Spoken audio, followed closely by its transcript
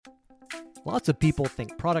Lots of people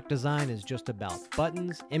think product design is just about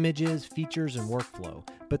buttons, images, features, and workflow,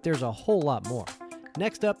 but there's a whole lot more.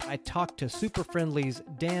 Next up, I talked to Superfriendly's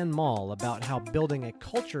Dan Mall about how building a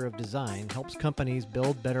culture of design helps companies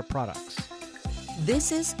build better products.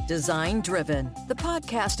 This is Design Driven, the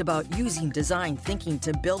podcast about using design thinking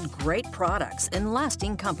to build great products and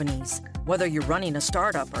lasting companies. Whether you're running a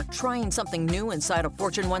startup or trying something new inside a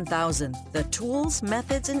Fortune 1000, the tools,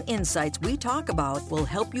 methods, and insights we talk about will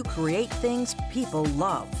help you create things people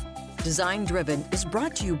love. Design Driven is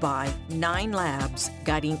brought to you by 9 Labs,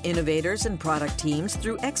 guiding innovators and product teams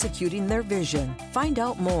through executing their vision. Find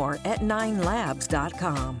out more at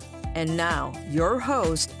 9labs.com. And now, your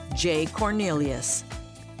host, Jay Cornelius.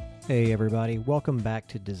 Hey everybody, welcome back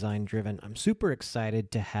to Design Driven. I'm super excited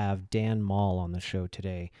to have Dan Mall on the show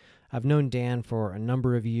today. I've known Dan for a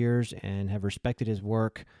number of years and have respected his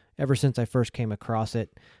work ever since I first came across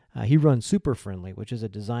it. He runs Superfriendly, which is a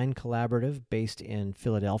design collaborative based in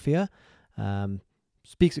Philadelphia.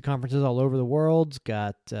 Speaks at conferences all over the world,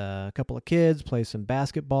 got a couple of kids, plays some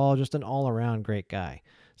basketball, just an all-around great guy.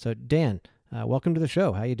 So Dan, welcome to the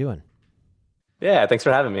show. How you doing? Yeah, thanks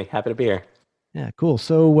for having me. Happy to be here. Yeah, cool.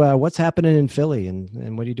 So what's happening in Philly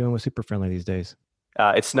and what are you doing with Superfriendly these days?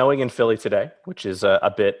 It's snowing in Philly today, which is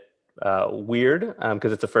a bit weird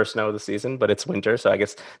because it's the first snow of the season, but it's winter, so I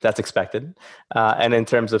guess that's expected. And in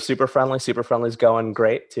terms of Superfriendly is going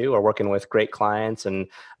great too. We're working with great clients, and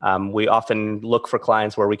we often look for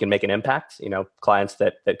clients where we can make an impact. You know, clients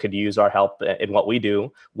that could use our help in what we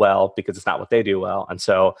do well because it's not what they do well. And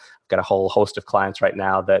so I've got a whole host of clients right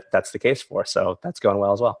now that's the case for. So that's going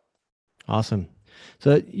well as well. Awesome.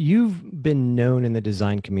 So you've been known in the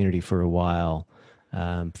design community for a while.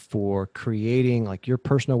 For creating, like, your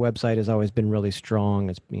personal website has always been really strong.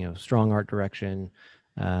 It's, strong art direction,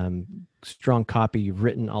 strong copy. You've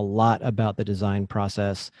written a lot about the design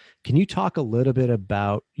process. Can you talk a little bit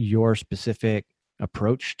about your specific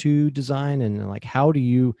approach to design and like,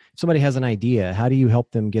 if somebody has an idea, how do you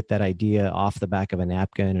help them get that idea off the back of a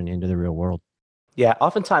napkin and into the real world? Yeah,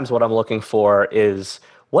 oftentimes what I'm looking for is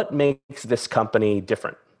what makes this company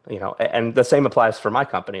different. And the same applies for my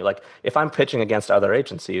company. Like, if I'm pitching against other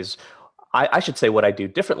agencies, I should say what I do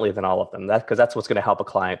differently than all of them, because that's what's going to help a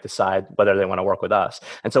client decide whether they want to work with us.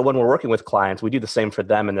 And so when we're working with clients, we do the same for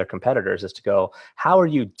them and their competitors, is to go, how are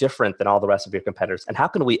you different than all the rest of your competitors? And how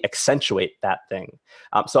can we accentuate that thing?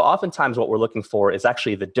 So oftentimes what we're looking for is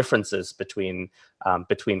actually the differences between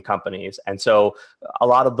companies. And so a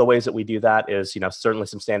lot of the ways that we do that is, certainly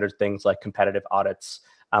some standard things like competitive audits.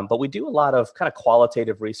 But we do a lot of kind of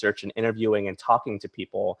qualitative research and interviewing and talking to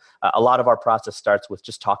people. A lot of our process starts with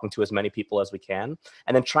just talking to as many people as we can,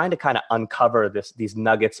 and then trying to kind of uncover these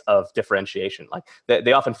nuggets of differentiation. Like,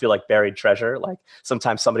 they often feel like buried treasure. Like,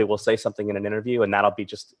 sometimes somebody will say something in an interview, and that'll be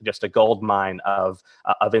just a gold mine of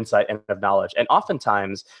insight and of knowledge. And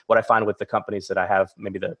oftentimes, what I find with the companies that I have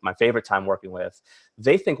maybe my favorite time working with,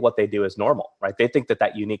 they think what they do is normal, right? They think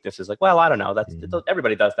that uniqueness is like, well, I don't know,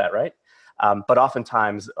 everybody does that, right? But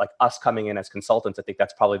oftentimes, like, us coming in as consultants, I think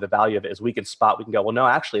that's probably the value of it, is we can go, well, no,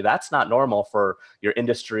 actually, that's not normal for your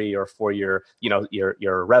industry or for your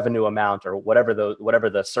revenue amount or whatever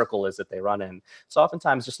the circle is that they run in. So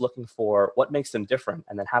oftentimes just looking for what makes them different,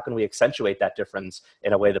 and then how can we accentuate that difference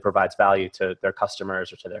in a way that provides value to their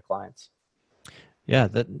customers or to their clients. Yeah,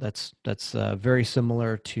 that's very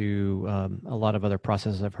similar to a lot of other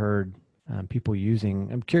processes I've heard people using.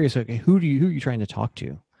 I'm curious, okay, who are you trying to talk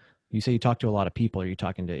to? You say you talk to a lot of people. Are you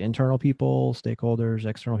talking to internal people, stakeholders,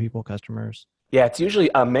 external people, customers? Yeah, it's usually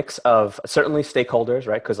a mix of certainly stakeholders,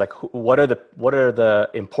 right? Because, like, what are the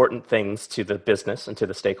important things to the business and to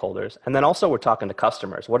the stakeholders? And then also we're talking to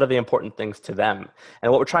customers. What are the important things to them? And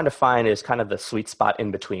what we're trying to find is kind of the sweet spot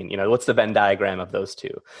in between. What's the Venn diagram of those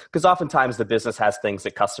two? Because oftentimes the business has things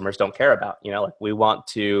that customers don't care about. Like, we want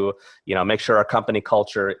to, make sure our company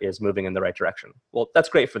culture is moving in the right direction. Well, that's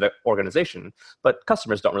great for the organization, but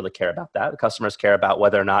customers don't really care about that. The customers care about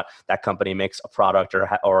whether or not that company makes a product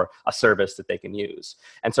or a service that they can use.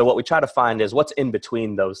 And so what we try to find is what's in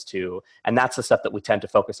between those two, and that's the stuff that we tend to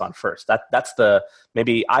focus on first. That's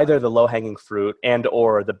maybe either the low-hanging fruit and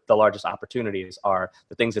or the largest opportunities are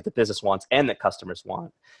the things that the business wants and that customers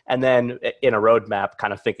want. And then in a roadmap,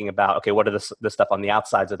 kind of thinking about, okay, what are the stuff on the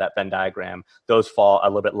outsides of that Venn diagram? Those fall a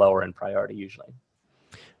little bit lower in priority usually.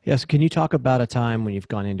 Yes. Can you talk about a time when you've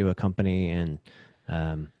gone into a company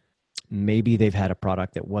and maybe they've had a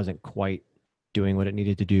product that wasn't quite doing what it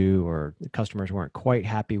needed to do, or the customers weren't quite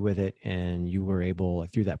happy with it, and you were able, like,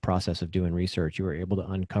 through that process of doing research, you were able to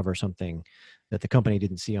uncover something that the company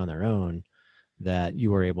didn't see on their own, that you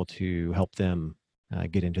were able to help them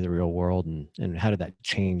get into the real world, and how did that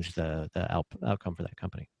change the outcome for that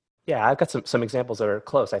company? Yeah, I've got some examples that are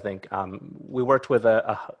close, I think. We worked with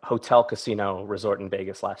a hotel casino resort in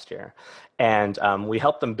Vegas last year, and we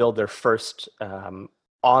helped them build their first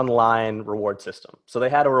online reward system. So they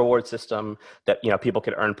had a reward system that, people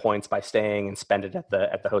could earn points by staying and spend it at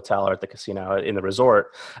the hotel or at the casino in the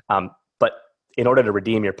resort. But in order to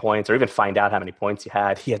redeem your points or even find out how many points you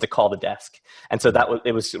had, he had to call the desk. And so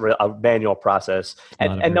it was a manual process,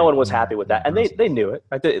 and no one was happy with that. And they knew it,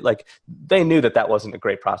 right? They knew that wasn't a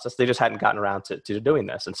great process. They just hadn't gotten around to doing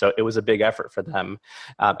this. And so it was a big effort for them.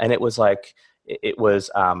 And it was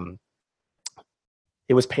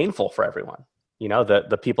painful for everyone.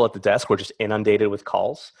 The people at the desk were just inundated with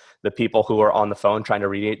calls. The people who were on the phone trying to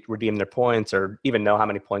redeem their points or even know how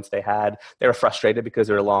many points they had, they were frustrated because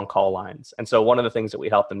there were long call lines. And so one of the things that we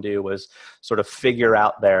helped them do was sort of figure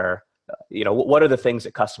out what are the things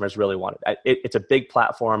that customers really wanted? It's a big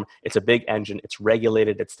platform. It's a big engine. It's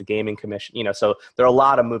regulated. It's the gaming commission. So there are a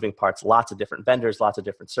lot of moving parts, lots of different vendors, lots of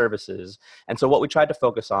different services. And so what we tried to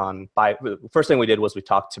focus on first thing we did was we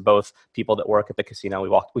talked to both people that work at the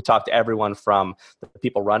casino. We talked to everyone from the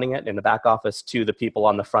people running it in the back office to the people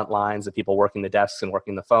on the front lines, the people working the desks and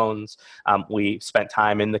working the phones. We spent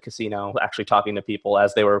time in the casino actually talking to people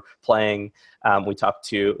as they were playing. We talked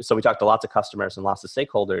to lots of customers and lots of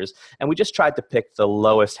stakeholders, and we just tried to pick the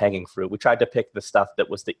lowest hanging fruit. We tried to pick the stuff that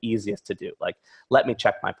was the easiest to do, like, let me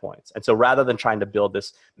check my points. And so rather than trying to build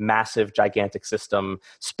this massive, gigantic system,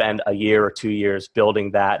 spend a year or 2 years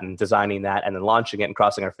building that and designing that and then launching it and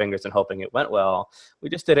crossing our fingers and hoping it went well, we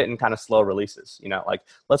just did it in kind of slow releases, like,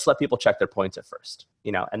 let's let people check their points at first,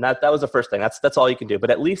 and that was the first thing. That's all you can do. But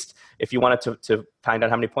at least if you wanted to find out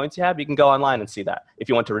how many points you have, you can go online and see that. If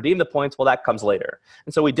you want to redeem the points, well, that comes later.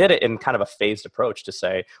 And so we did it in kind of a phased approach to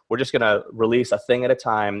say, we're just going to release a thing at a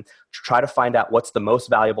time, try to find out what's the most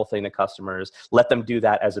valuable thing to customers, let them do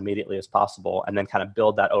that as immediately as possible, and then kind of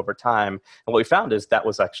build that over time. And what we found is that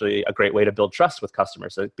was actually a great way to build trust with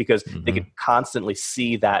customers, because they could constantly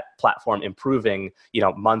see that platform improving,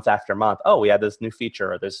 month after month. Oh, we had this new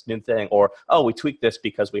feature or this new thing, or, oh, we tweaked this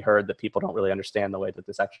because we heard that people don't really understand the way that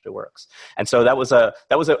this actually works. And so that was a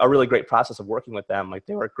really great process of working with them. Like,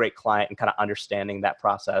 they were a great client and kind of understanding that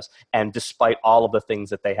process. And despite all of the things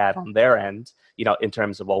that they had on their end, in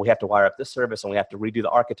terms of, well, we have to wire up this service and we have to redo the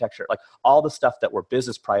architecture, like all the stuff that were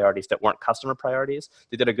business priorities that weren't customer priorities,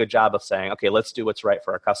 they did a good job of saying, okay, let's do what's right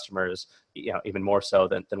for our customers, even more so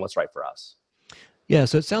than what's right for us. Yeah,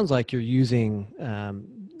 so it sounds like you're using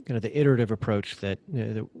kind of the iterative approach that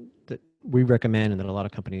that we recommend, and that a lot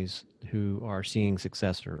of companies who are seeing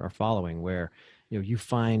success are following, where you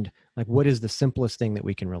find, like, what is the simplest thing that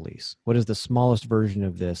we can release? What is the smallest version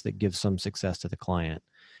of this that gives some success to the client?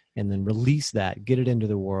 And then release that, get it into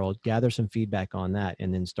the world, gather some feedback on that,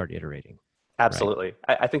 and then start iterating. Absolutely.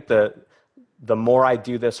 Right? I think the more I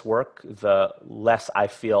do this work, the less I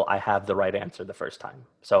feel I have the right answer the first time.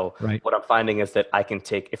 So What I'm finding is that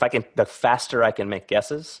the faster I can make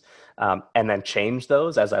guesses, and then change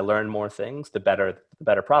those as I learn more things, the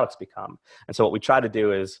better products become. And so what we try to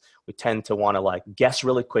do is we tend to want to guess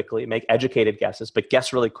really quickly, make educated guesses, but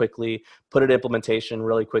guess really quickly, put it in implementation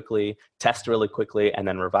really quickly, test really quickly, and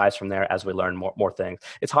then revise from there as we learn more things.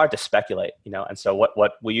 It's hard to speculate, and so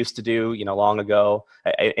what we used to do, long ago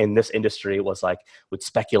in this industry was we'd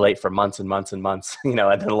speculate for months and months and months, and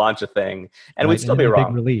then launch a thing, and we'd still be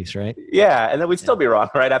wrong. Big release, right? Yeah, and then we'd still be wrong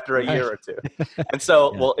right after a year or two. And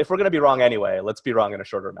so, well, if we're going to be wrong anyway, let's be wrong in a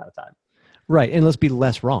shorter amount of time. Right, and let's be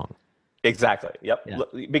less wrong. Exactly. Yep.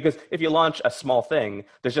 Yeah. Because if you launch a small thing,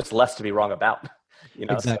 there's just less to be wrong about.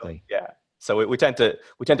 Exactly. So, yeah. So we tend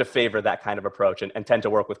to favor that kind of approach, and tend to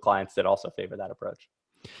work with clients that also favor that approach.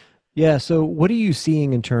 Yeah. So what are you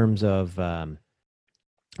seeing in terms of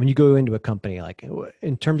when you go into a company, like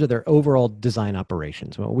in terms of their overall design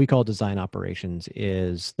operations? What we call design operations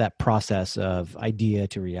is that process of idea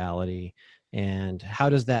to reality, and how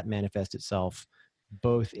does that manifest itself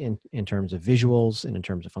both in terms of visuals and in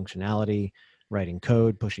terms of functionality, writing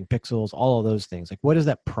code, pushing pixels, all of those things? Like, what does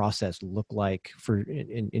that process look like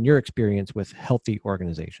in your experience with healthy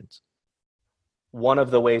organizations? One of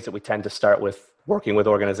the ways that we tend to start with working with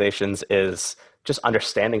organizations is just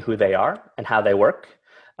understanding who they are and how they work.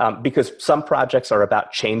 Because some projects are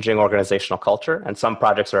about changing organizational culture and some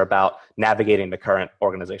projects are about navigating the current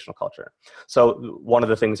organizational culture. So one of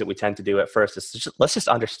the things that we tend to do at first is let's just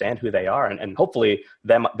understand who they are, and hopefully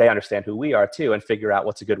they understand who we are too, and figure out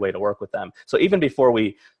what's a good way to work with them. So even before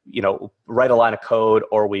we write a line of code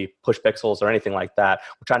or we push pixels or anything like that,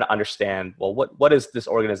 we're trying to understand, well, what does this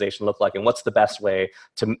organization look like, and what's the best way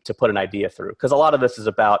to put an idea through? Because a lot of this is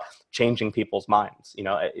about changing people's minds.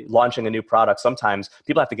 Launching a new product, sometimes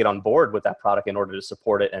people have to get on board with that product in order to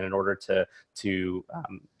support it and in order to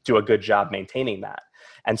do a good job maintaining that.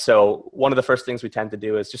 And so one of the first things we tend to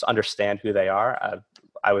do is just understand who they are.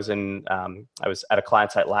 I was at a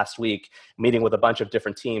client site last week, meeting with a bunch of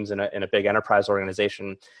different teams in a big enterprise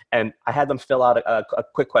organization, and I had them fill out a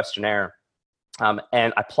quick questionnaire.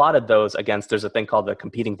 And I plotted those against, there's a thing called the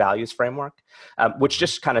competing values framework, which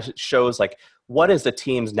just kind of shows like, what is the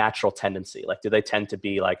team's natural tendency? Like, do they tend to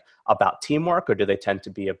be like about teamwork, or do they tend to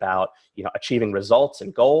be about, achieving results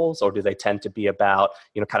and goals, or do they tend to be about,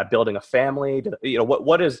 kind of building a family?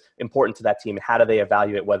 What is important to that team? How do they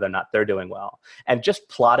evaluate whether or not they're doing well? And just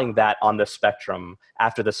plotting that on the spectrum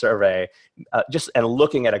after the survey, and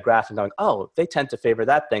looking at a graph and going, oh, they tend to favor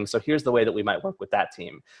that thing, so here's the way that we might work with that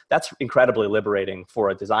team. That's incredibly liberating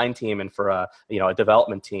for a design team and for a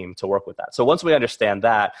development team to work with that. So once we understand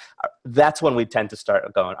that, that's when we tend to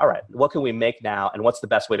start going, all right, what can we make now, and what's the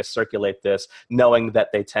best way to circulate this, knowing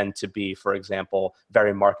that they tend to be, for example,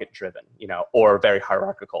 very market driven, or very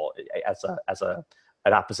hierarchical as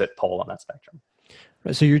an opposite pole on that spectrum.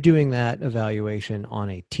 Right, so you're doing that evaluation on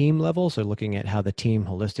a team level, so looking at how the team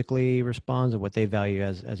holistically responds and what they value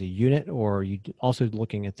as a unit, or are you also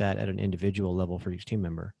looking at that at an individual level for each team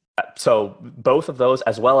member? So both of those,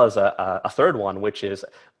 as well as a third one, which is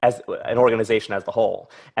as an organization as a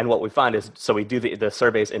whole. And what we find is, so we do the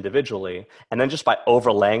surveys individually, and then just by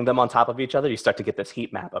overlaying them on top of each other, you start to get this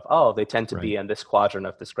heat map of, oh, they tend to be in this quadrant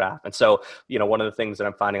of this graph. And so, one of the things that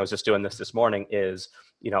I'm finding, I was just doing this morning, is,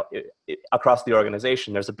 across the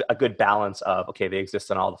organization, there's a good balance of, okay, they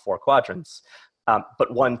exist in all the four quadrants.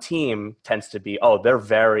 But one team tends to be, they're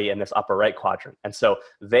very in this upper right quadrant. And so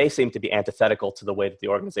they seem to be antithetical to the way that the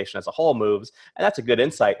organization as a whole moves. And that's a good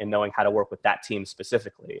insight in knowing how to work with that team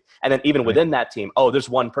specifically. And then even within that team, there's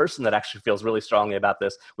one person that actually feels really strongly about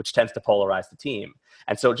this, which tends to polarize the team.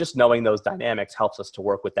 And so just knowing those dynamics helps us to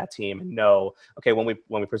work with that team and know, okay, when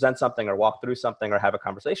we present something or walk through something or have a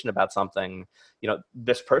conversation about something,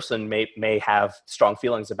 this person may have strong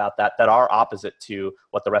feelings about that are opposite to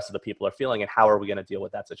what the rest of the people are feeling, and how are we going to deal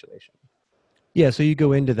with that situation? Yeah, so you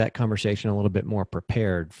go into that conversation a little bit more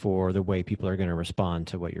prepared for the way people are going to respond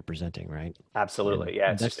to what you're presenting, right? Absolutely,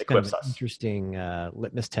 yeah. That's kind of an interesting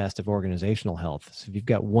litmus test of organizational health. So if you've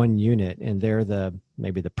got one unit and they're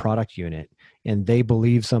maybe the product unit, and they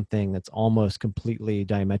believe something that's almost completely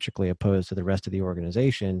diametrically opposed to the rest of the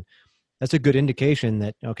organization, that's a good indication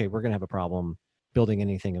that, okay, we're going to have a problem building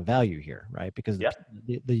anything of value here, right? Because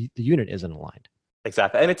the unit isn't aligned.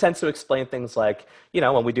 Exactly. And it tends to explain things like,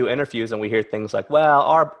 when we do interviews and we hear things like, well,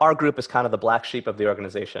 our group is kind of the black sheep of the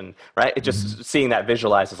organization, right? It just seeing that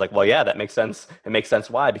visualized is like, well, yeah, that makes sense. It makes sense.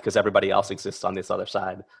 Why? Because everybody else exists on this other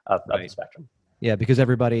side of the spectrum. Yeah, because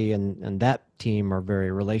everybody in that team are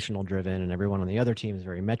very relational driven, and everyone on the other team is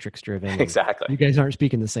very metrics driven. Exactly. You guys aren't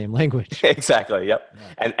speaking the same language. Exactly. Yep.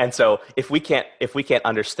 Yeah. And so if we can't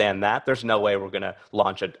understand that, there's no way we're going to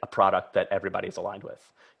launch a product that everybody's aligned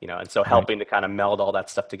with. And so helping to kind of meld all that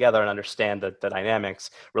stuff together and understand the dynamics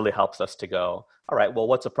really helps us to go, all right, well,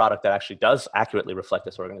 what's a product that actually does accurately reflect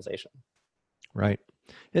this organization? Right.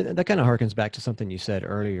 And that kind of harkens back to something you said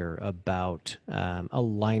earlier about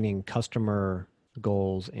aligning customer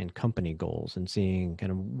goals and company goals and seeing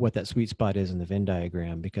kind of what that sweet spot is in the Venn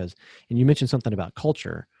diagram. And you mentioned something about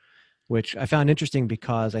culture, which I found interesting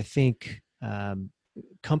because I think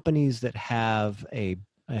companies that have a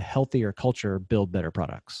healthier culture build better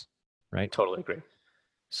products, right? Totally agree.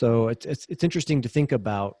 So it's interesting to think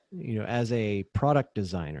about, as a product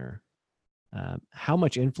designer, how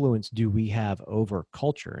much influence do we have over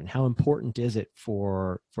culture, and how important is it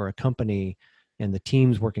for a company and the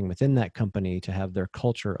teams working within that company to have their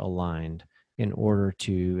culture aligned in order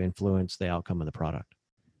to influence the outcome of the product?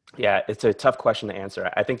 Yeah, it's a tough question to answer.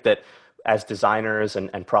 I think that as designers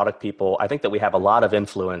and product people, I think that we have a lot of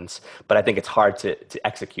influence, but I think it's hard to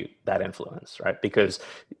execute that influence, right? Because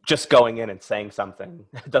just going in and saying something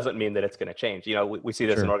doesn't mean that it's going to change. We see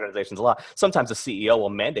this in organizations a lot. Sometimes the CEO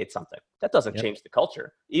will mandate something. That doesn't change the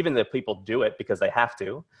culture. Even if people do it because they have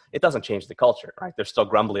to, it doesn't change the culture, right? They're still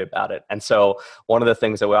grumbly about it. And so one of the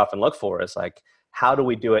things that we often look for is like, how do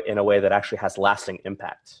we do it in a way that actually has lasting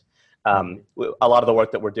impact? A lot of the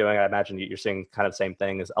work that we're doing, I imagine you're seeing kind of the same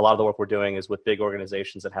thing, is a lot of the work we're doing is with big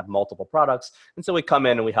organizations that have multiple products. And so we come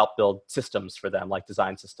in and we help build systems for them, like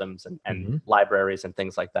design systems and libraries and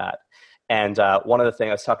things like that. And one of the things,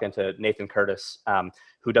 I was talking to Nathan Curtis,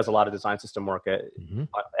 who does a lot of design system work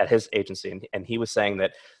at his agency. And he was saying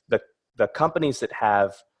that the companies that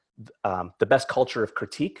have the best culture of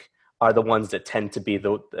critique are the ones that tend to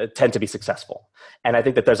be successful. And I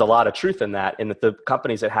think that there's a lot of truth in that the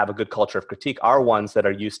companies that have a good culture of critique are ones that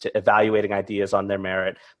are used to evaluating ideas on their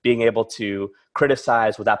merit, being able to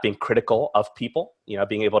criticize without being critical of people,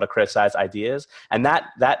 being able to criticize ideas. And that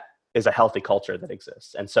is a healthy culture that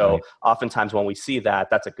exists. And so oftentimes when we see that,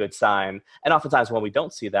 that's a good sign. And oftentimes when we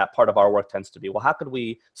don't see that, part of our work tends to be, well, how could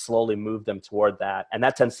we slowly move them toward that? And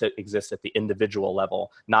that tends to exist at the individual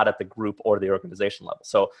level, not at the group or the organization level.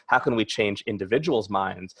 So how can we change individuals'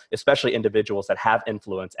 minds, especially individuals that have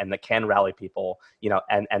influence and that can rally people,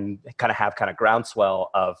 and kind of have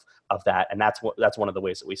groundswell of that. And that's one of the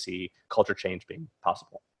ways that we see culture change being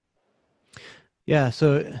possible. Yeah,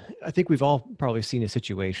 so I think we've all probably seen a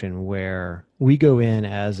situation where we go in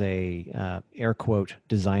as a air quote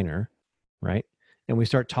designer, right? And we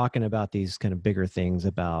start talking about these kind of bigger things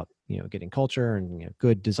about, getting culture and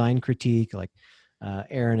good design critique. Like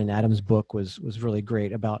Aaron and Adam's book was really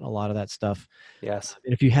great about a lot of that stuff. Yes.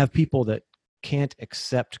 And if you have people that can't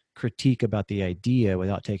accept critique about the idea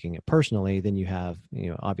without taking it personally, then you have,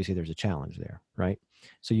 obviously there's a challenge there, right?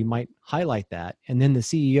 So you might highlight that, and then the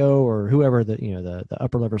CEO or whoever the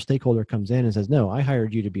upper level stakeholder comes in and says, "No, I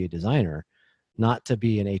hired you to be a designer, not to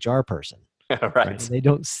be an HR person." Right. They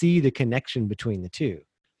don't see the connection between the two.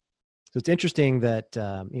 So it's interesting that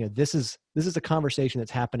this is a conversation that's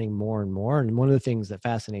happening more and more. And one of the things that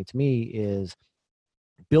fascinates me is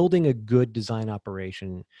building a good design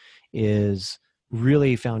operation is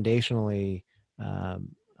really foundationally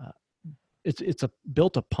it's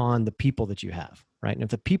built upon the people that you have, right? And if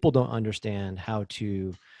the people don't understand how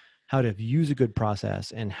to use a good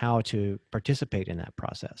process and how to participate in that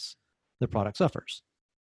process, the product suffers.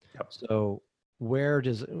 Yep. So where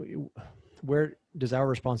does our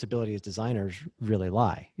responsibility as designers really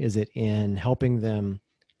lie? Is it in helping them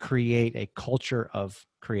create a culture of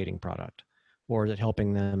creating product, or is it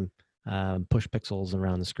helping them push pixels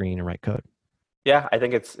around the screen and write code? Yeah, I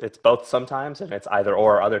think it's both sometimes, and it's either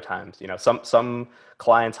or other times. Some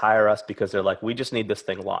clients hire us because they're like, we just need this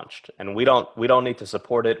thing launched, and we don't need to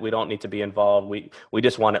support it. We don't need to be involved. We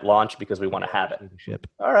just want it launched because we want to have it. Leadership.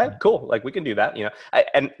 All right, cool. Like we can do that.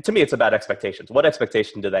 And to me, it's about expectations. What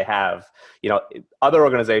expectation do they have? Other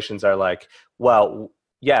organizations are like, well,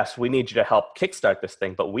 yes, we need you to help kickstart this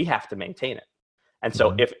thing, but we have to maintain it. And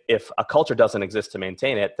so if a culture doesn't exist to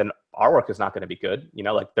maintain it, then our work is not going to be good.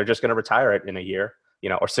 Like they're just going to retire it in a year,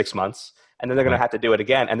 or 6 months, and then they're going to have to do it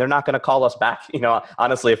again. And they're not going to call us back.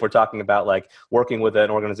 Honestly, if we're talking about like working with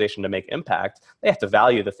an organization to make impact, they have to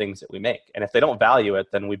value the things that we make. And if they don't value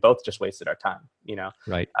it, then we both just wasted our time,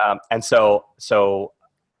 Right. And so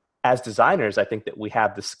as designers, I think that we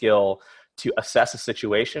have the skill to assess a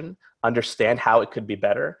situation, understand how it could be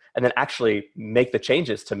better, and then actually make the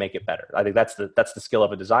changes to make it better. I think that's the skill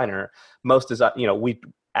of a designer. We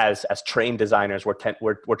as trained designers,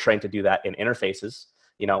 we're trained to do that in interfaces.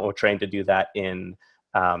 We're trained to do that in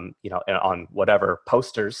on whatever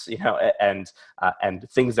posters, and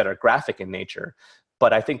things that are graphic in nature.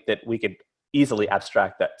 But I think that we could easily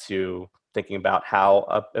abstract that to thinking about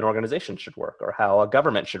how an organization should work, or how a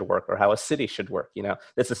government should work, or how a city should work.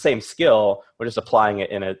 It's the same skill. We're just applying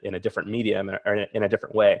it in a different medium or in a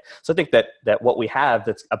different way. So I think that what we have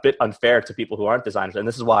that's a bit unfair to people who aren't designers, and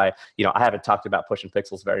this is why I haven't talked about pushing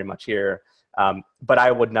pixels very much here, but I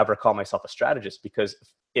would never call myself a strategist, because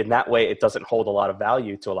in that way it doesn't hold a lot of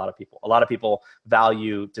value to a lot of people. A lot of people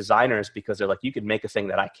value designers because they're like, you could make a thing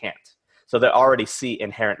that I can't. So they already see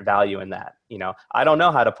inherent value in that. I don't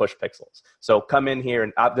know how to push pixels. So come in here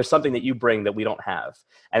and there's something that you bring that we don't have.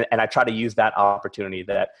 And I try to use that opportunity,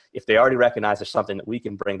 that if they already recognize there's something that we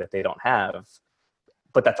can bring that they don't have,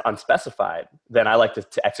 but that's unspecified, then I like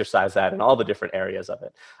to exercise that in all the different areas of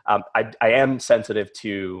it. I am sensitive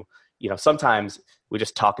to, sometimes we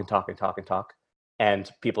just talk and talk and talk and talk. And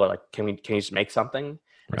people are like, can you just make something?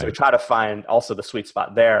 Right. So we try to find also the sweet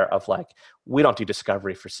spot there of like, we don't do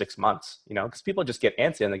discovery for 6 months, because people just get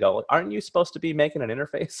antsy and they go, aren't you supposed to be making an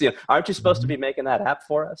interface? Aren't you supposed to be making that app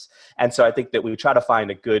for us? And so I think that we try to find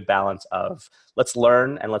a good balance of let's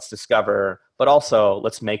learn and let's discover, but also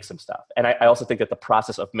let's make some stuff. And I also think that the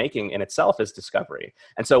process of making in itself is discovery.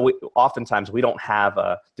 And so oftentimes we don't have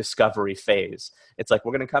a discovery phase. It's like,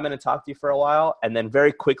 we're going to come in and talk to you for a while. And then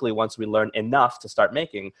very quickly, once we learn enough to start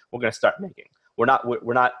making, we're going to start making. We're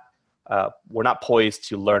not we're not poised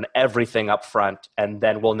to learn everything up front and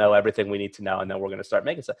then we'll know everything we need to know and then we're going to start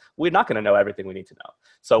making stuff. We're not going to know everything we need to know.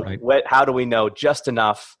 So Right. how do we know just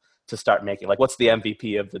enough to start making, like, what's the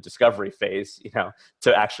MVP of the discovery phase,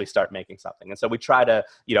 to actually start making something? And so we try to,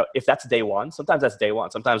 if that's day one, sometimes that's day one.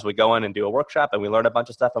 Sometimes we go in and do a workshop and we learn a bunch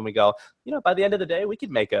of stuff and we go, by the end of the day, we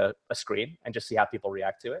could make a screen and just see how people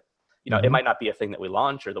react to it. It might not be a thing that we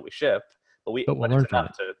launch or that we ship, but But we'll it's learn from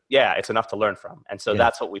enough to, it's enough to learn from. And so Yeah.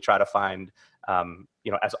 that's what we try to find,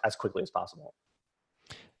 as quickly as possible.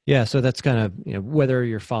 Yeah, so that's kind of, whether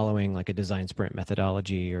you're following like a design sprint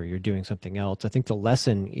methodology or you're doing something else, I think the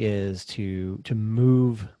lesson is to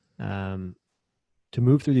move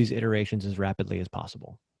through these iterations as rapidly as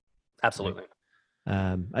possible. Absolutely.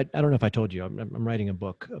 Right? I don't know if I told you, I'm writing a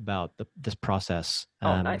book about this process.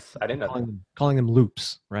 Oh, nice. I didn't know that. Calling them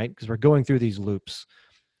loops, right? Because we're going through these loops.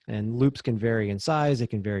 And loops can vary in size, they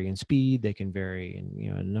can vary in speed, they can vary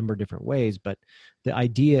in a number of different ways. But the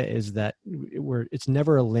idea is that it's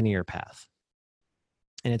never a linear path,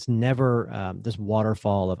 and it's never this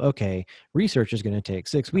waterfall of, okay, research is going to take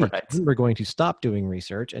 6 weeks. Right. Then we're going to stop doing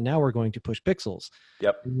research, and now we're going to push pixels.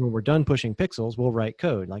 Yep. And when we're done pushing pixels, we'll write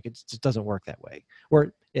code. Like, it just doesn't work that way.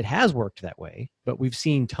 Or it has worked that way, but we've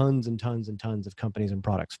seen tons and tons and tons of companies and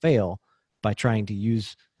products fail by trying to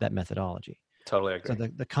use that methodology. Totally agree. So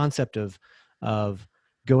the concept of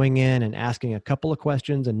going in and asking a couple of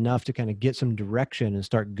questions, enough to kind of get some direction and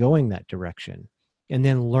start going that direction, and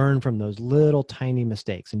then learn from those little tiny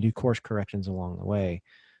mistakes and do course corrections along the way,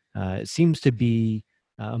 it seems to be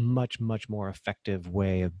a much, much more effective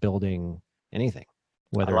way of building anything,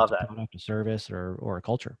 whether it's a product, a service, or a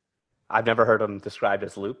culture. I've never heard them described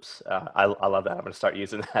as loops. I love that. I'm going to start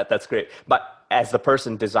using that. That's great. But as the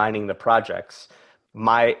person designing the projects,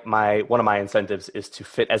 one of my incentives is to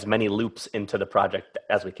fit as many loops into the project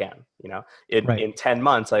as we can. In 10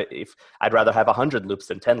 months, I'd rather have 100 loops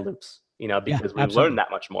than 10 loops. Because we learn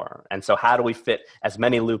that much more. And so how do we fit as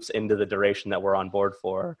many loops into the duration that we're on board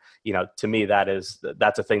for? To me,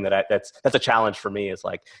 that's a thing that's a challenge for me, is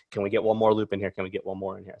like, can we get one more loop in here? Can we get one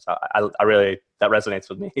more in here? So I really, that resonates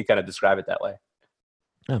with me. You kind of describe it that way.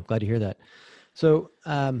 Oh, I'm glad to hear that. So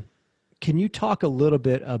can you talk a little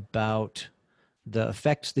bit about the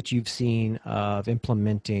effects that you've seen of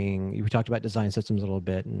implementing? You talked about design systems a little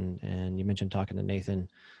bit, and you mentioned talking to Nathan,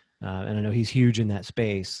 and I know he's huge in that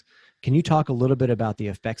space. Can you talk a little bit about the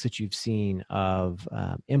effects that you've seen of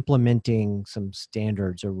implementing some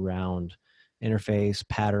standards around interface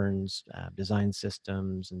patterns, design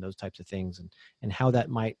systems, and those types of things, and how that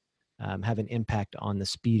might have an impact on the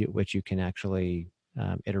speed at which you can actually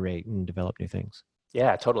iterate and develop new things?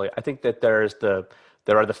 Yeah, totally. I think that there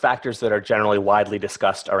are the factors that are generally widely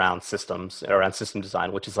discussed around systems, around system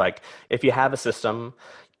design, which is like, if you have a system,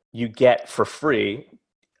 you get for free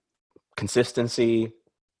consistency,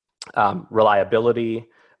 reliability,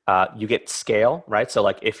 you get scale, right? So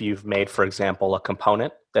like, if you've made, for example, a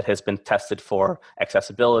component that has been tested for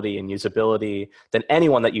accessibility and usability, then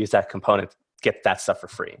anyone that used that component get that stuff for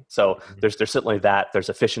free. So there's certainly that. There's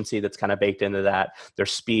efficiency that's kind of baked into that.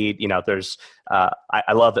 There's speed. There's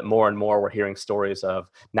I love that more and more we're hearing stories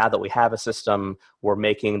of, now that we have a system, we're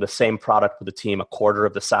making the same product with a team a quarter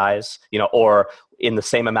of the size, or in the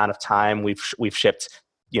same amount of time, we've shipped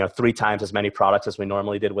 3 times as many products as we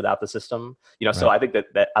normally did without the system. So I think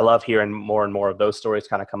that I love hearing more and more of those stories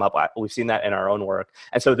kind of come up. We've seen that in our own work.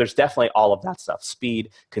 And so there's definitely all of that stuff: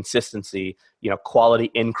 speed, consistency,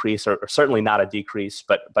 quality increase, or certainly not a decrease,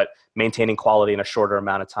 but maintaining quality in a shorter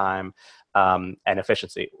amount of time, and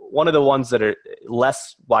efficiency. One of the ones that are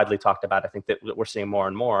less widely talked about, I think, that we're seeing more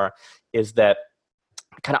and more, is that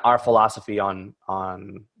kind of our philosophy on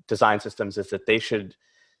design systems is that they should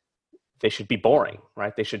be boring,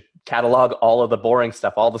 right? They should catalog all of the boring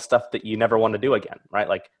stuff, all the stuff that you never want to do again, right?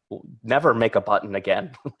 Like, never make a button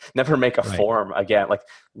again, never make a form again. Like,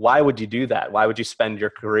 why would you do that? Why would you spend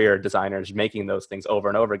your career, designers, making those things over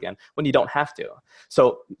and over again when you don't have to?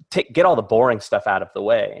 So get all the boring stuff out of the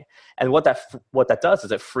way. And what that does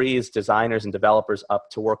is it frees designers and developers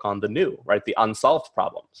up to work on the new, right? The unsolved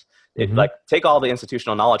problems. Like, take all the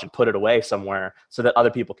institutional knowledge and put it away somewhere so that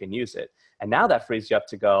other people can use it. And now that frees you up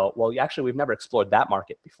to go, well, actually, we've never explored that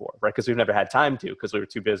market before, right? Because we've never had time to, because we were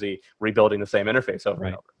too busy rebuilding the same interface over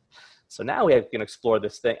and over. So now we can explore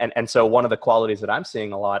this thing. And so one of the qualities that I'm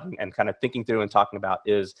seeing a lot and kind of thinking through and talking about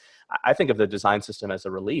is, I think of the design system as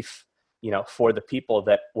a relief, for the people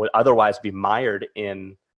that would otherwise be mired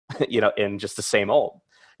in, in just the same old.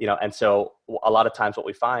 And so a lot of times what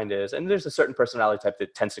we find is, and there's a certain personality type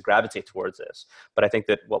that tends to gravitate towards this, but I think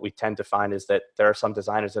that what we tend to find is that there are some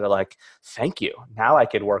designers that are like, thank you. Now I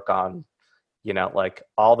could work on like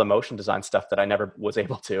all the motion design stuff that I never was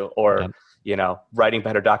able to, or, writing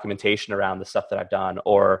better documentation around the stuff that I've done,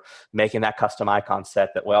 or making that custom icon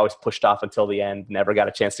set that we always pushed off until the end, never got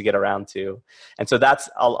a chance to get around to. And so that's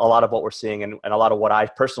a lot of what we're seeing. And a lot of what I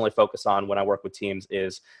personally focus on when I work with teams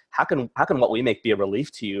is how can what we make be a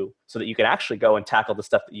relief to you so that you can actually go and tackle the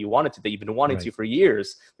stuff that you wanted to, that you've been wanting to for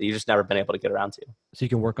years, that you've just never been able to get around to. So you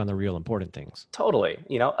can work on the real important things. Totally.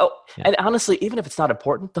 And honestly, even if it's not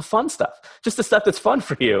important, the fun stuff, just the stuff that's fun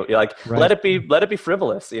for you, let it be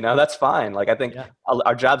frivolous, that's fine. Like, I think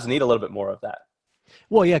our jobs need a little bit more of that.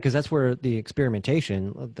 Well, yeah, because that's where the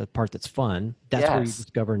experimentation, the part that's fun, that's where you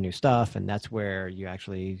discover new stuff. And that's where you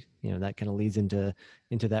actually, that kind of leads into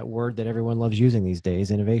that word that everyone loves using these days,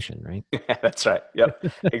 innovation, right? That's right. Yep,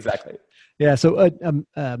 exactly. Yeah. So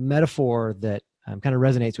a metaphor that kind of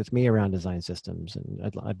resonates with me around design systems,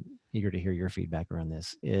 and I'm eager to hear your feedback around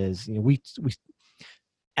this, is, we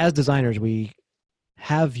as designers, we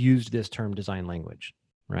have used this term design language,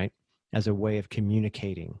 right, as a way of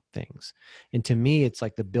communicating things. And to me, it's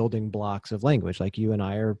like the building blocks of language. Like you and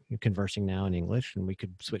I are conversing now in English, and we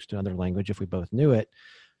could switch to another language if we both knew it,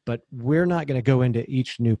 but we're not going to go into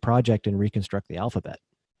each new project and reconstruct the alphabet.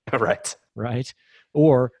 Right.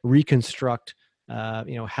 Or reconstruct,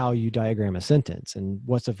 how you diagram a sentence and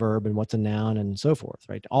what's a verb and what's a noun and so forth,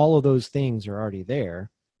 right? All of those things are already there,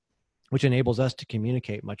 which enables us to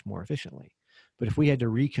communicate much more efficiently. But if we had to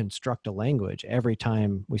reconstruct a language every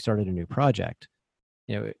time we started a new project,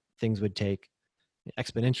 things would take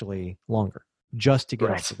exponentially longer just to get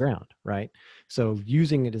off the ground, right? So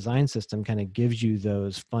using a design system kind of gives you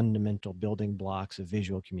those fundamental building blocks of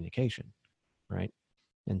visual communication, right?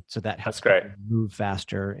 And so that helps move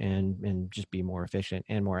faster and just be more efficient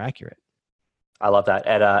and more accurate. I love that.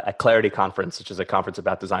 At Clarity Conference, which is a conference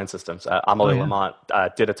about design systems, Amelie Lamont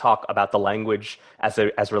did a talk about the language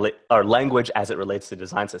language as it relates to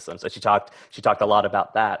design systems. So she talked a lot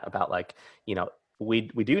about that, about we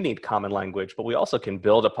do need common language, but we also can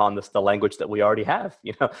build upon the language that we already have.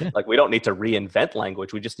 Like, we don't need to reinvent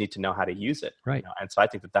language. We just need to know how to use it. Right. And so I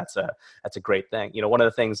think that's a great thing. One of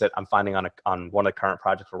the things that I'm finding on one of the current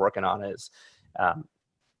projects we're working on is,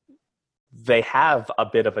 they have a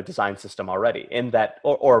bit of a design system already, in that,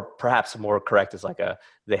 or perhaps more correct is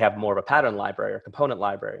they have more of a pattern library or component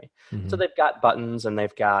library. Mm-hmm. So they've got buttons and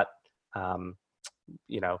they've got,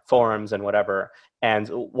 forms and whatever. And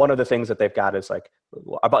one of the things that they've got is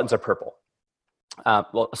our buttons are purple.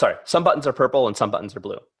 Some buttons are purple and some buttons are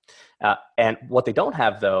blue. And what they don't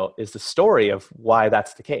have, though, is the story of why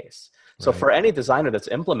that's the case. So for any designer that's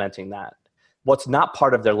implementing that, what's not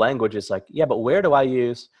part of their language is but where do I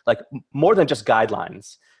use, more than just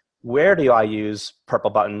guidelines, where do I use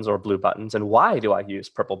purple buttons or blue buttons, and why do I use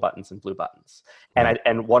purple buttons and blue buttons?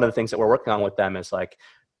 And one of the things that we're working on with them is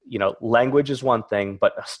language is one thing,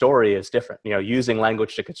 but a story is different. Using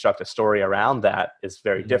language to construct a story around that is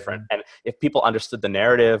very different. And if people understood the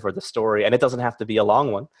narrative or the story, and it doesn't have to be a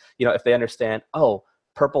long one, if they understand,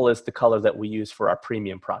 purple is the color that we use for our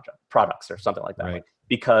premium products or something like that. Right.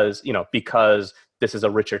 Because this is a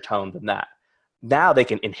richer tone than that. Now they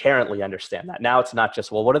can inherently understand that. Now it's not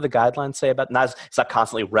just, what do the guidelines say about? Now it's not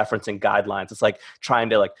constantly referencing guidelines. It's trying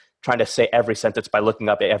to say every sentence by looking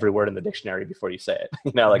up every word in the dictionary before you say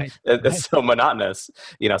it. It's so monotonous.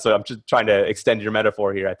 So I'm just trying to extend your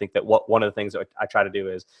metaphor here. I think that one of the things that I try to do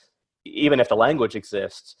is, even if the language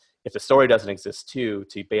exists, if the story doesn't exist too,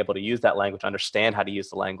 to be able to use that language, understand how to use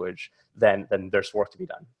the language, then there's work to be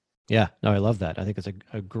done. Yeah, no, I love that. I think it's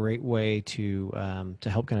a great way to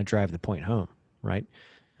help kind of drive the point home, right?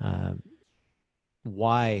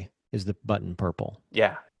 Why is the button purple?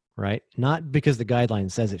 Yeah. Right. Not because the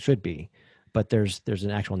guideline says it should be, but there's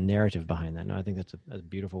an actual narrative behind that. No, I think that's a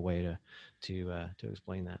beautiful way to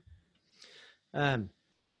explain that.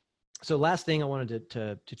 So last thing I wanted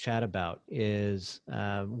to chat about is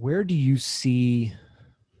where do you see,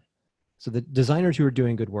 so the designers who are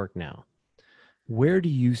doing good work now, where do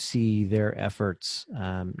you see their efforts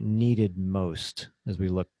needed most as we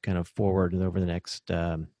look kind of forward over the next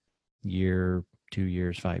year, 2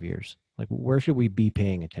 years, 5 years? Where should we be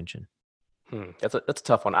paying attention? That's a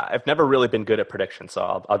tough one. I've never really been good at prediction,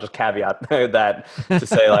 so I'll just caveat that to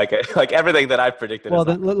say everything that I've predicted. Well,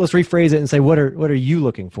 then let's rephrase it and say, what are you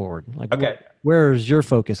looking forward? Okay. Where is your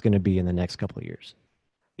focus going to be in the next couple of years?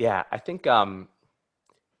 Yeah, I think the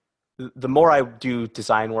more I do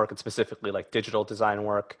design work, and specifically digital design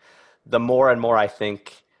work, the more and more I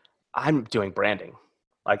think I'm doing branding.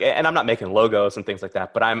 And I'm not making logos and things like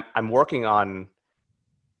that, but I'm working on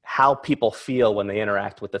how people feel when they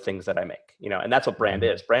interact with the things that I make, and that's what brand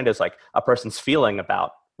is. Brand is a person's feeling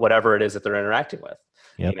about whatever it is that they're interacting with.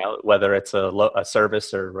 Yep. Whether it's a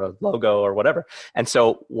service or a logo or whatever. And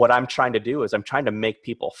so what I'm trying to do is I'm trying to make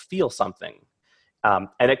people feel something. And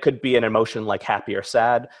it could be an emotion like happy or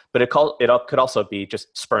sad, but it could also be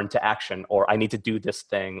just spurned to action, or I need to do this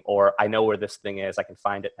thing, or I know where this thing is, I can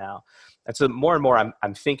find it now. And so more and more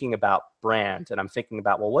I'm thinking about brand, and I'm thinking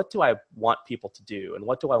about, well, what do I want people to do? And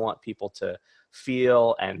what do I want people to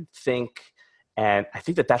feel and think? And I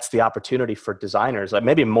think that that's the opportunity for designers, like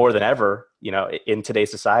maybe more than ever, in today's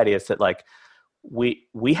society, is that like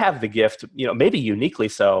we have the gift, maybe uniquely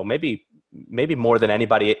so, maybe more than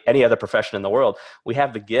any other profession in the world, we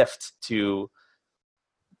have the gift to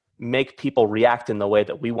make people react in the way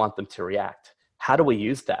that we want them to react. How do we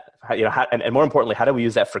use that? And more importantly, how do we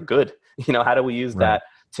use that for good? How do we use that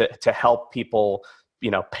to help people,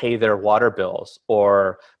 pay their water bills,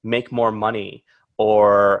 or make more money,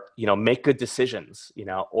 or make good decisions,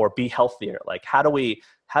 or be healthier? Like how do we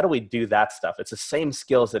do that stuff? It's the same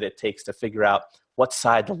skills that it takes to figure out what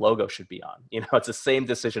side the logo should be on. It's the same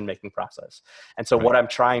decision making process. And so what I'm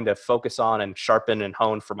trying to focus on and sharpen and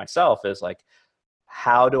hone for myself is like,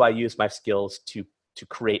 how do I use my skills to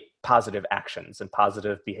create positive actions and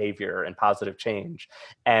positive behavior and positive change?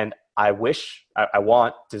 And I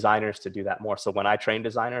want designers to do that more. So when I train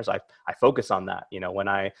designers, I focus on that. When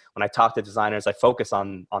I talk to designers, I focus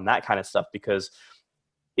on that kind of stuff, because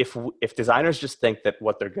if designers just think that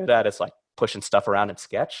what they're good at is like pushing stuff around in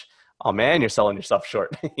Sketch, oh man, you're selling yourself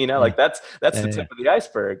short. Like that's the tip of the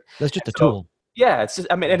iceberg. That's just a tool. Yeah, it's just,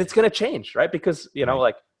 and it's going to change, right? Because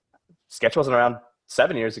like Sketch wasn't around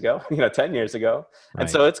 7 years ago, 10 years ago, and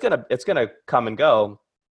so it's gonna come and go.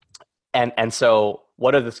 And so,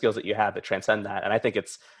 what are the skills that you have that transcend that? And I think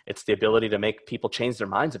it's the ability to make people change their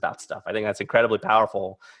minds about stuff. I think that's incredibly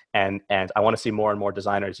powerful, and I want to see more and more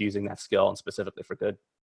designers using that skill, and specifically for good.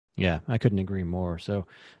 Yeah, I couldn't agree more. So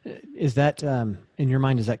is that, in your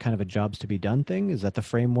mind, is that kind of a jobs to be done thing? Is that the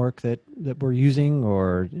framework that we're using,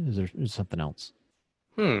 or is there something else?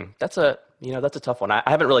 That's a tough one. I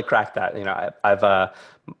haven't really cracked that. I've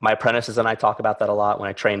my apprentices and I talk about that a lot when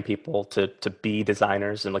I train people to be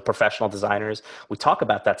designers and like professional designers. We talk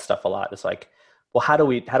about that stuff a lot. It's like, well, how do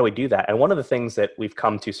we do that? And one of the things that we've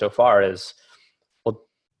come to so far is, well,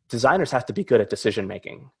 designers have to be good at decision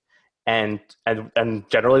making. And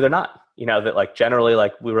generally they're not, that like generally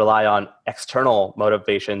like we rely on external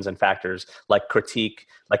motivations and factors like critique,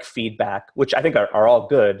 like feedback, which I think are all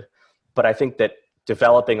good. But I think that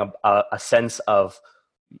developing a sense of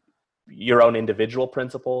your own individual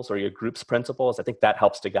principles or your group's principles, I think that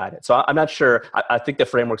helps to guide it. So I'm not sure. I think the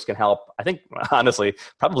frameworks can help. I think honestly,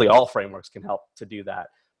 probably all frameworks can help to do that.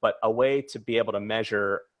 But a way to be able to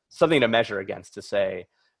measure something to measure against, to say,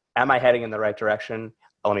 am I heading in the right direction?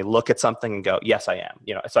 I only look at something and go, yes, I am.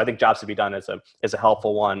 So I think jobs to be done is a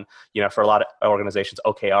helpful one. For a lot of organizations,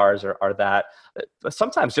 OKRs are that. But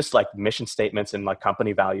sometimes just like mission statements and like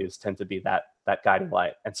company values tend to be that guiding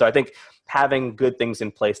light. And so I think having good things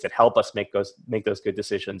in place that help us make those good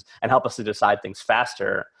decisions and help us to decide things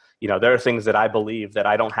faster. There are things that I believe that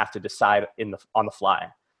I don't have to decide on the fly.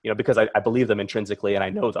 Because I believe them intrinsically and I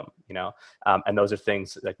know them, and those are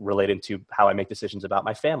things like related to how I make decisions about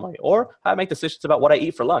my family, or how I make decisions about what I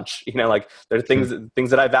eat for lunch. Like there are things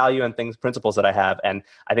that I value and principles that I have. And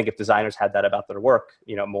I think if designers had that about their work,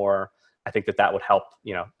 more, I think that would help,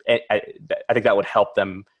 I think that would help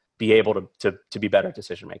them be able to be better at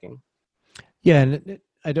decision making. Yeah. And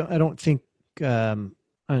I don't think, and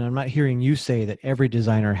I'm not hearing you say that every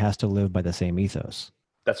designer has to live by the same ethos.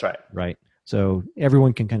 That's right. Right. So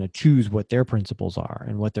everyone can kind of choose what their principles are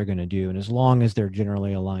and what they're going to do. And as long as they're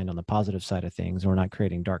generally aligned on the positive side of things, and we're not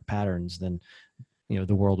creating dark patterns, then,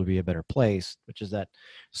 the world will be a better place, which is that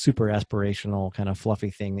super aspirational kind of fluffy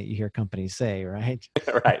thing that you hear companies say, right?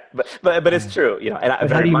 Right. But it's true,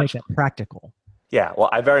 and how do you make that practical? Yeah. Well,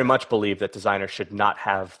 I very much believe that designers should not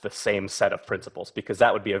have the same set of principles, because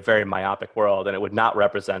that would be a very myopic world, and it would not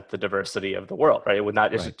represent the diversity of the world, right? It would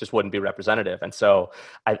not, it just wouldn't be representative. And so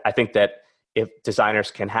I think that if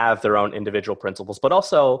designers can have their own individual principles, but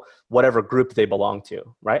also whatever group they belong to,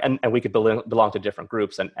 right? And we could belong to different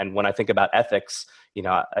groups. And when I think about ethics,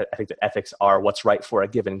 I think that ethics are what's right for a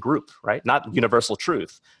given group, right? Not universal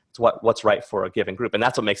truth. It's what's right for a given group. And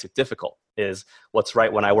that's what makes it difficult, is what's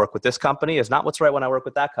right when I work with this company is not what's right when I work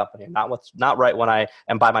with that company, and not what's not right when I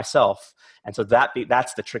am by myself. And so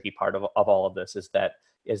that's the tricky part of all of this, is that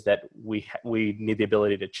we need the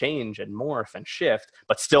ability to change and morph and shift,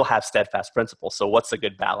 but still have steadfast principles. So what's a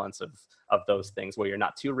good balance of those things, where you're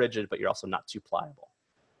not too rigid, but you're also not too pliable?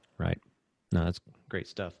 Right. No, that's great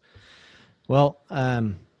stuff. Well,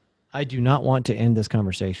 I do not want to end this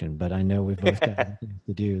conversation, but I know we've both got things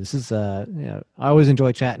to do. This is, I always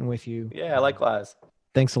enjoy chatting with you. Yeah, likewise.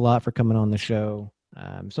 Thanks a lot for coming on the show.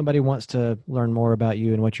 Somebody wants to learn more about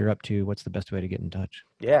you and what you're up to. What's the best way to get in touch?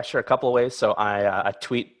 Yeah, sure. A couple of ways. So I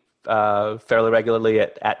tweet fairly regularly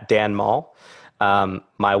at Dan Mall.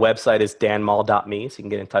 My website is danmall.me, so you can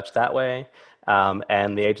get in touch that way.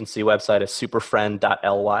 And the agency website is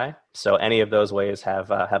superfriend.ly. So any of those ways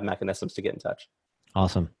have mechanisms to get in touch.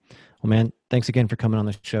 Awesome. Well, man, thanks again for coming on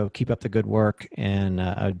the show. Keep up the good work, and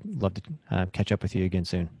I'd love to catch up with you again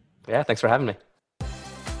soon. Yeah, thanks for having me.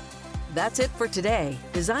 That's it for today.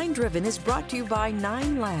 Design Driven is brought to you by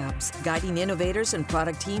 9 Labs, guiding innovators and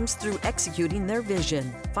product teams through executing their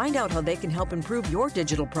vision. Find out how they can help improve your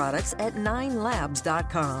digital products at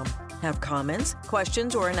 9labs.com. Have comments,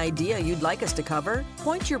 questions, or an idea you'd like us to cover?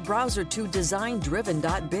 Point your browser to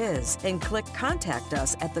designdriven.biz and click Contact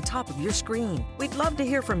Us at the top of your screen. We'd love to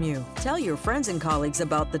hear from you. Tell your friends and colleagues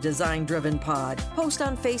about the Design Driven Pod. Post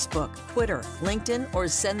on Facebook, Twitter, LinkedIn, or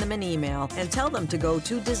send them an email and tell them to go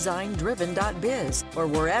to designdriven.biz or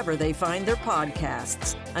wherever they find their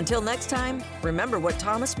podcasts. Until next time, remember what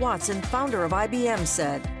Thomas Watson, founder of IBM,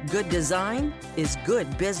 said: good design is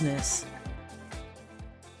good business.